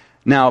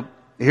 Now,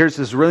 here's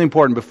this really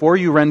important. Before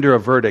you render a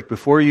verdict,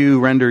 before you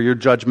render your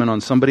judgment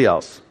on somebody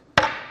else,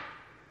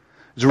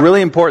 it's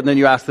really important that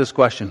you ask this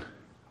question.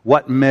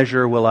 What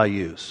measure will I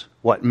use?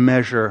 What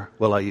measure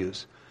will I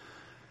use?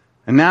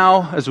 And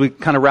now, as we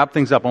kind of wrap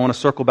things up, I want to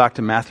circle back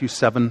to Matthew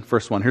 7,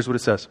 verse 1. Here's what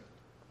it says.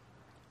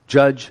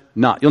 Judge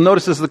not. You'll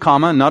notice this is a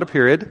comma, not a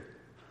period.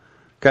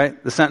 Okay?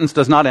 The sentence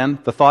does not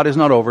end. The thought is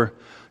not over.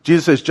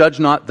 Jesus says, judge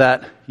not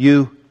that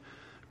you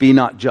be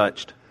not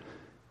judged.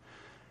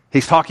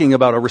 He's talking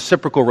about a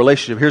reciprocal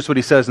relationship. Here's what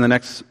he says in the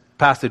next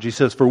passage. He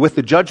says, for with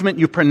the judgment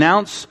you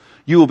pronounce,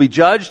 you will be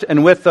judged.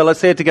 And with, let's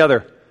say it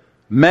together,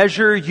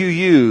 measure you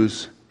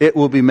use, it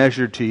will be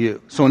measured to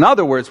you. So in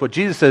other words, what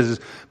Jesus says is,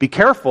 be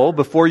careful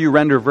before you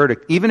render a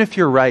verdict. Even if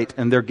you're right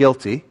and they're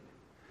guilty,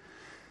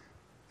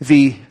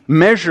 the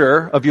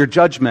measure of your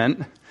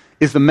judgment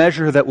is the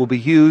measure that will be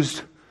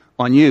used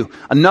on you.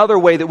 Another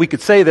way that we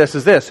could say this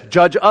is this.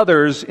 Judge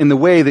others in the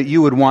way that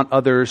you would want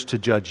others to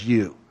judge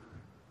you.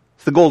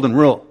 It's the golden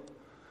rule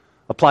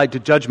applied to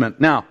judgment.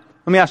 Now,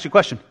 let me ask you a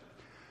question.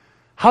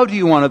 How do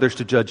you want others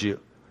to judge you?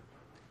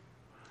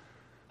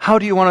 How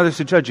do you want others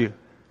to judge you?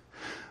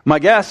 My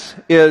guess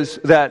is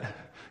that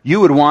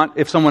you would want,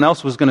 if someone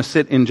else was going to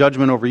sit in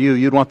judgment over you,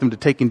 you'd want them to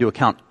take into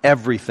account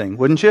everything,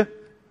 wouldn't you?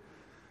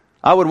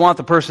 I would want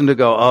the person to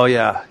go, oh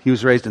yeah, he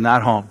was raised in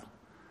that home.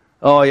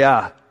 Oh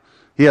yeah,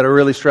 he had a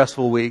really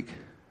stressful week.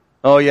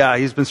 Oh yeah,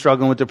 he's been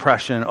struggling with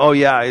depression. Oh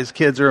yeah, his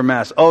kids are a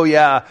mess. Oh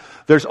yeah,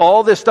 there's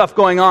all this stuff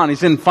going on.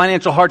 He's in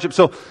financial hardship.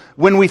 So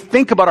when we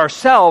think about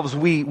ourselves,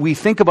 we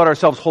think about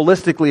ourselves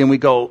holistically and we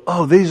go,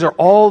 oh, these are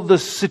all the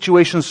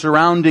situations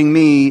surrounding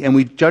me, and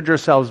we judge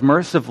ourselves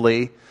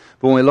mercifully.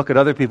 But when we look at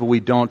other people, we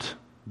don't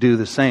do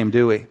the same,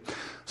 do we?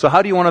 So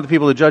how do you want other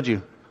people to judge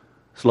you?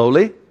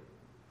 Slowly,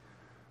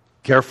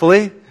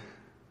 carefully,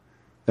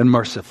 and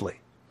mercifully.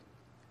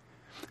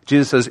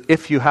 Jesus says,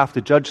 if you have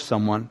to judge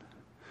someone,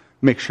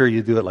 make sure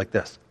you do it like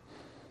this.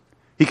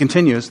 He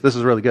continues, this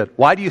is really good.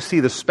 Why do you see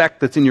the speck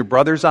that's in your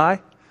brother's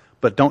eye,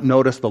 but don't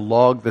notice the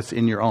log that's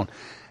in your own?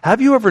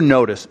 Have you ever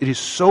noticed it is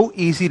so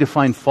easy to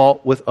find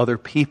fault with other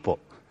people?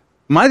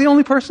 Am I the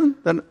only person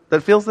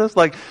that feels this?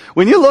 Like,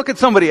 when you look at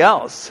somebody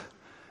else,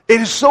 it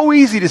is so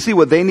easy to see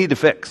what they need to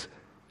fix.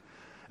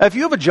 If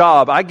you have a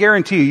job, I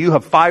guarantee you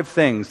have 5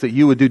 things that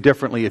you would do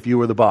differently if you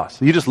were the boss.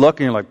 You just look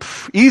and you're like,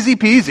 easy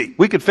peasy.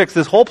 We could fix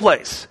this whole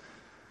place.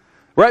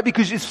 Right?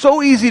 Because it's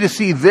so easy to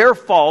see their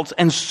faults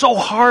and so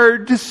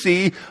hard to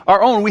see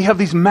our own. We have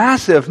these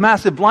massive,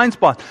 massive blind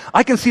spots.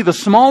 I can see the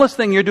smallest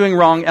thing you're doing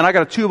wrong, and I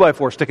got a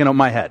 2x4 sticking out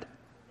my head.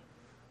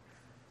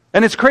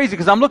 And it's crazy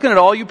because I'm looking at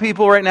all you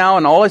people right now,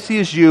 and all I see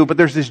is you, but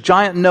there's this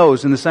giant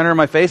nose in the center of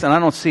my face, and I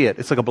don't see it.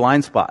 It's like a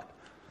blind spot.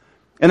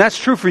 And that's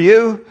true for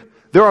you.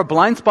 There are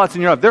blind spots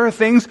in your life. There are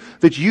things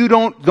that you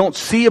don't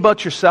see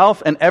about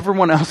yourself, and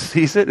everyone else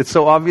sees it. It's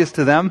so obvious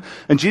to them.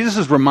 And Jesus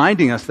is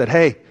reminding us that,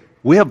 hey,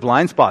 we have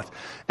blind spots.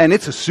 And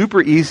it's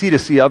super easy to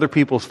see other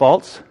people's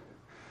faults,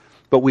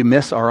 but we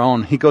miss our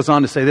own. He goes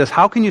on to say this,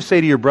 how can you say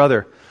to your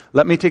brother,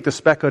 let me take the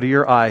speck out of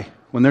your eye,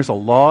 when there's a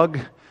log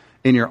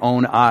in your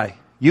own eye?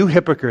 You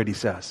hypocrite, he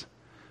says.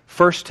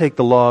 First take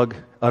the log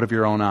out of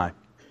your own eye.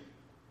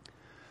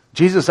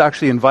 Jesus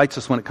actually invites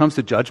us, when it comes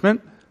to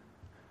judgment,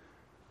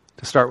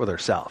 to start with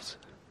ourselves.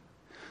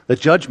 The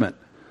judgment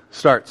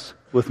starts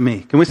with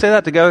me. Can we say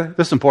that together?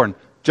 This is important.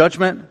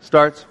 Judgment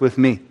starts with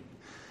me.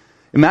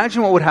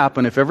 Imagine what would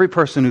happen if every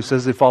person who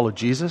says they follow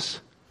Jesus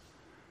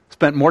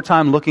spent more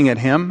time looking at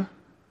him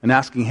and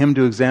asking him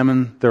to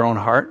examine their own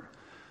heart,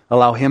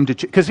 allow him to...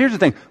 Because here's the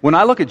thing. When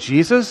I look at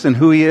Jesus and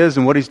who he is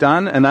and what he's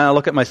done, and then I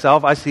look at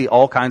myself, I see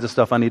all kinds of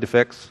stuff I need to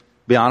fix,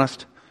 be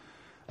honest.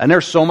 And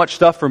there's so much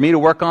stuff for me to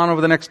work on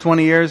over the next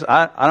 20 years,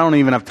 I don't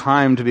even have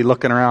time to be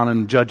looking around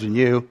and judging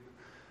you.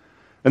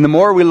 And the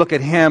more we look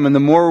at him and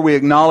the more we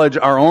acknowledge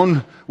our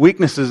own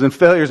weaknesses and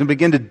failures and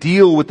begin to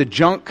deal with the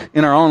junk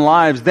in our own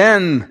lives,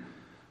 then...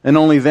 and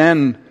only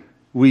then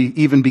we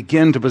even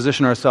begin to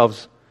position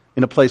ourselves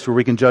in a place where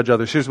we can judge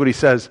others. Here's what he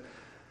says.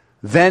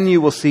 Then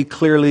you will see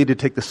clearly to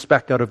take the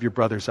speck out of your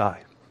brother's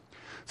eye.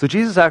 So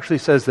Jesus actually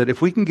says that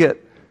if we can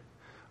get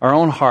our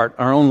own heart,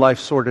 our own life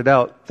sorted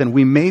out, then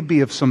we may be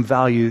of some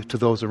value to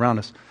those around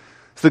us.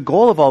 So the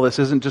goal of all this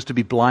isn't just to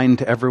be blind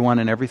to everyone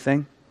and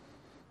everything.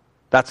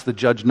 That's the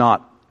judge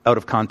not out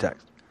of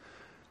context.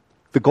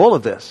 The goal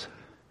of this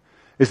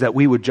is that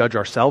we would judge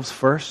ourselves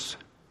first,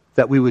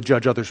 that we would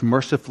judge others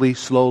mercifully,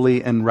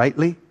 slowly, and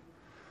rightly.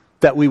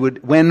 That we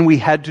would, when we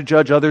had to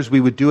judge others,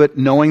 we would do it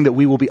knowing that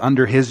we will be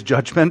under his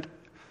judgment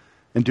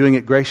and doing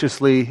it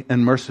graciously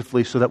and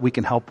mercifully so that we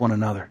can help one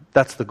another.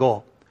 That's the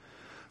goal.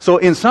 So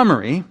in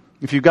summary,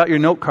 if you've got your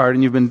note card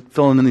and you've been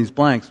filling in these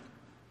blanks,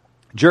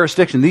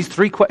 jurisdiction,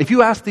 if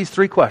you ask these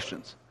 3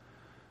 questions,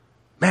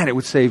 man, it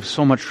would save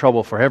so much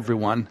trouble for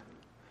everyone.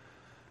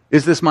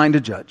 Is this mine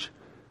to judge?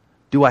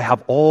 Do I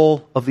have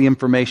all of the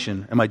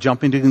information? Am I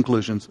jumping to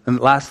conclusions? And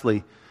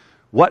lastly,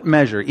 what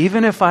measure,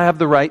 even if I have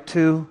the right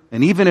to,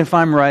 and even if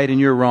I'm right and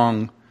you're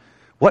wrong,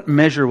 what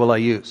measure will I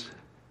use?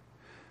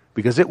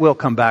 Because it will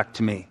come back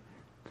to me.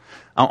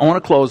 I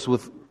want to close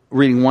with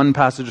reading one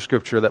passage of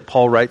Scripture that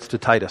Paul writes to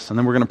Titus, and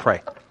then we're going to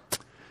pray.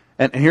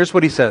 And here's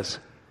what he says.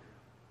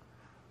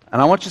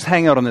 And I want you to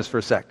hang out on this for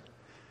a sec.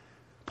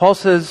 Paul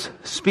says,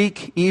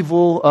 speak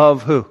evil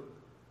of who?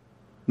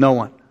 No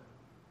one.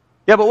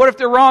 Yeah, but what if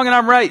they're wrong and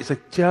I'm right? It's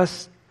like,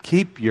 just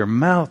keep your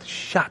mouth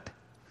shut.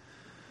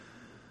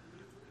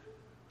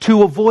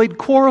 To avoid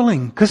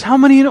quarreling. Because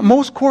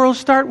most quarrels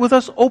start with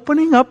us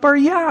opening up our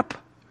yap.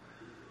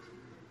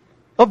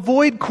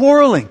 Avoid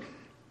quarreling.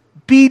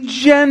 Be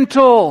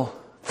gentle.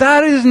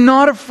 That is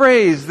not a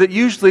phrase that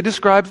usually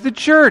describes the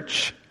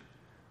church.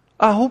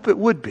 I hope it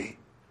would be.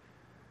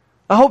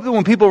 I hope that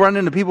when people run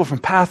into people from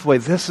Pathway,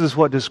 this is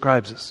what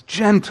describes us.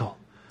 Gentle.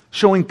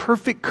 Showing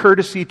perfect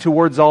courtesy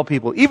towards all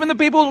people. Even the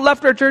people who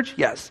left our church?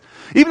 Yes.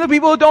 Even the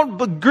people who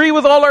don't agree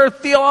with all our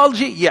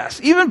theology?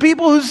 Yes. Even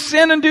people who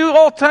sin and do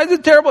all kinds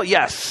of terrible?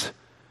 Yes.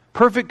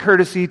 Perfect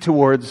courtesy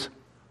towards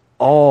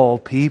all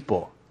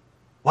people.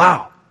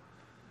 Wow.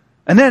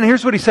 And then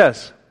here's what he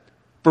says.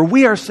 For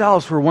we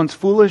ourselves were once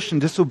foolish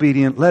and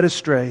disobedient, led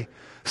astray,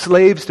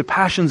 slaves to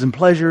passions and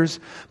pleasures,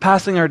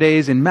 passing our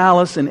days in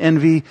malice and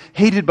envy,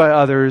 hated by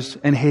others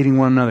and hating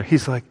one another.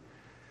 He's like,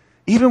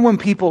 even when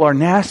people are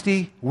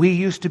nasty, we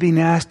used to be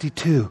nasty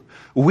too.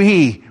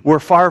 We were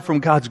far from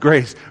God's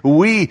grace.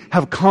 We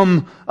have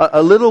come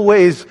a little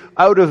ways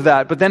out of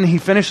that. But then he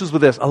finishes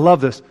with this. I love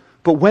this.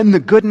 But when the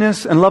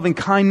goodness and loving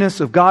kindness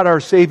of God our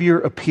Savior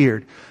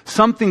appeared,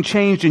 something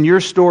changed in your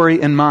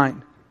story and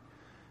mine.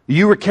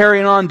 You were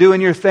carrying on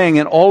doing your thing,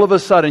 and all of a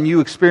sudden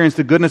you experienced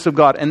the goodness of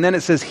God. And then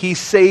it says He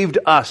saved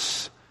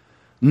us,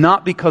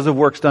 not because of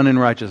works done in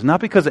righteousness, not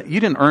because you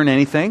didn't earn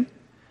anything,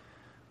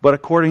 but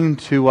according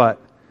to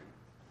what?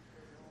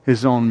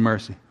 His own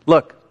mercy.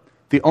 Look,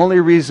 the only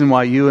reason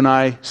why you and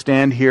I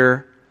stand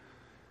here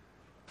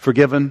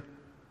forgiven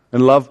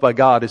and loved by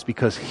God is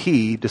because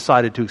He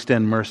decided to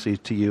extend mercy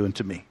to you and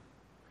to me.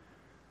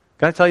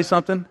 Can I tell you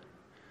something?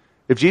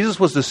 If Jesus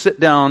was to sit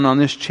down on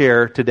this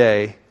chair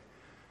today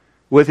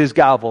with His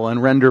gavel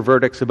and render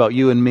verdicts about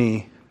you and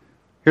me,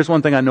 here's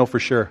one thing I know for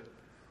sure.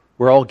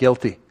 We're all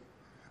guilty.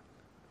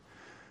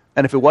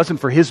 And if it wasn't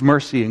for His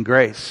mercy and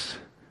grace,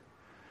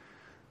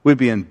 we'd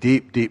be in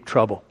deep, deep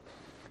trouble.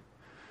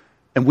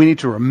 And we need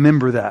to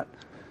remember that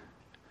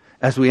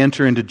as we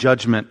enter into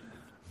judgment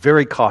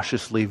very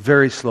cautiously,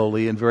 very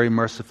slowly, and very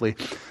mercifully.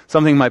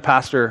 Something my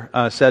pastor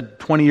said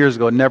 20 years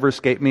ago, it never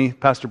escaped me.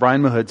 Pastor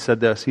Brian Mahood said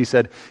this. He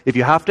said, if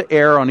you have to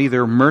err on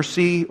either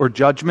mercy or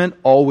judgment,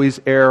 always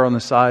err on the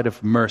side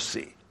of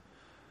mercy.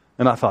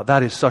 And I thought,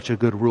 that is such a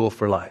good rule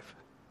for life.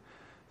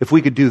 If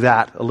we could do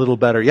that a little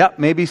better. Yeah,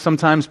 maybe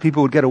sometimes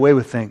people would get away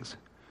with things.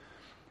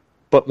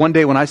 But one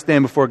day when I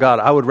stand before God,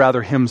 I would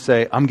rather Him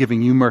say, I'm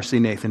giving you mercy,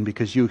 Nathan,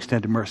 because you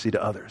extended mercy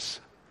to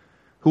others.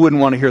 Who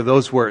wouldn't want to hear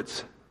those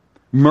words?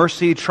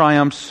 Mercy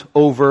triumphs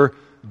over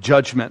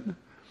judgment.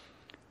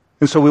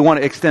 And so we want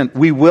to extend.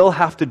 We will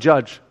have to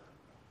judge.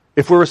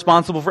 If we're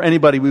responsible for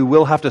anybody, we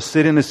will have to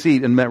sit in a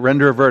seat and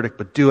render a verdict,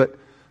 but do it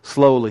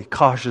slowly,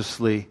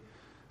 cautiously,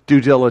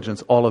 due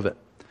diligence, all of it.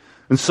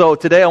 And so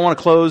today I want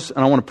to close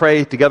and I want to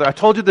pray together. I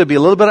told you there'd be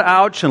a little bit of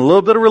ouch and a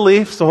little bit of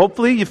relief, so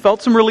hopefully you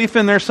felt some relief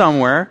in there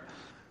somewhere.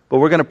 But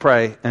we're going to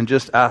pray and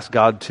just ask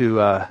God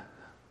to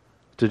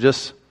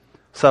just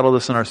settle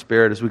this in our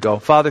spirit as we go.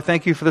 Father,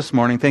 thank you for this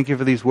morning. Thank you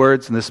for these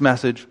words and this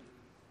message.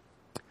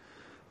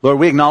 Lord,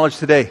 we acknowledge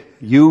today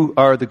you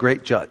are the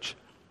great judge.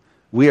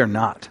 We are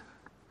not.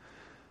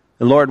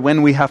 And Lord,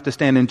 when we have to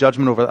stand in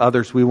judgment over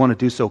others, we want to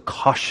do so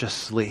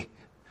cautiously,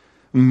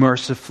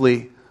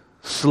 mercifully,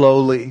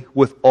 slowly,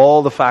 with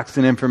all the facts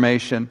and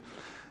information.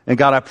 And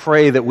God, I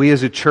pray that we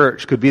as a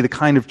church could be the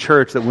kind of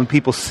church that when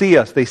people see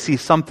us, they see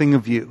something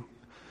of you.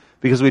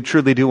 Because we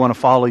truly do want to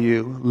follow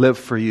you, live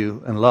for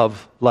you, and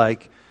love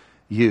like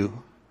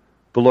you.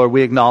 But Lord,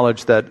 we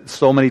acknowledge that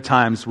so many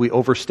times we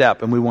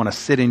overstep and we want to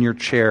sit in your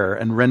chair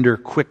and render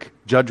quick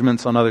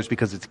judgments on others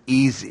because it's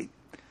easy.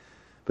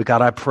 But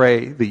God, I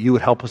pray that you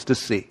would help us to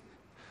see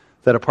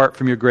that apart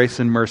from your grace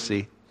and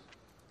mercy,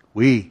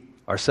 we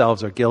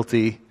ourselves are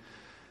guilty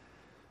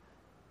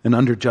and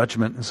under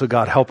judgment. And so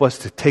God, help us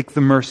to take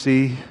the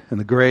mercy and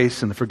the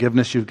grace and the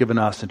forgiveness you've given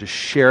us and to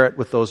share it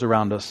with those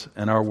around us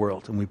in our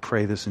world. And we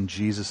pray this in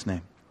Jesus'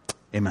 name.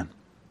 Amen.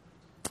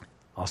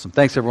 Awesome.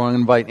 Thanks, everyone. I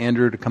invite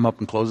Andrew to come up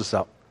and close us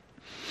out.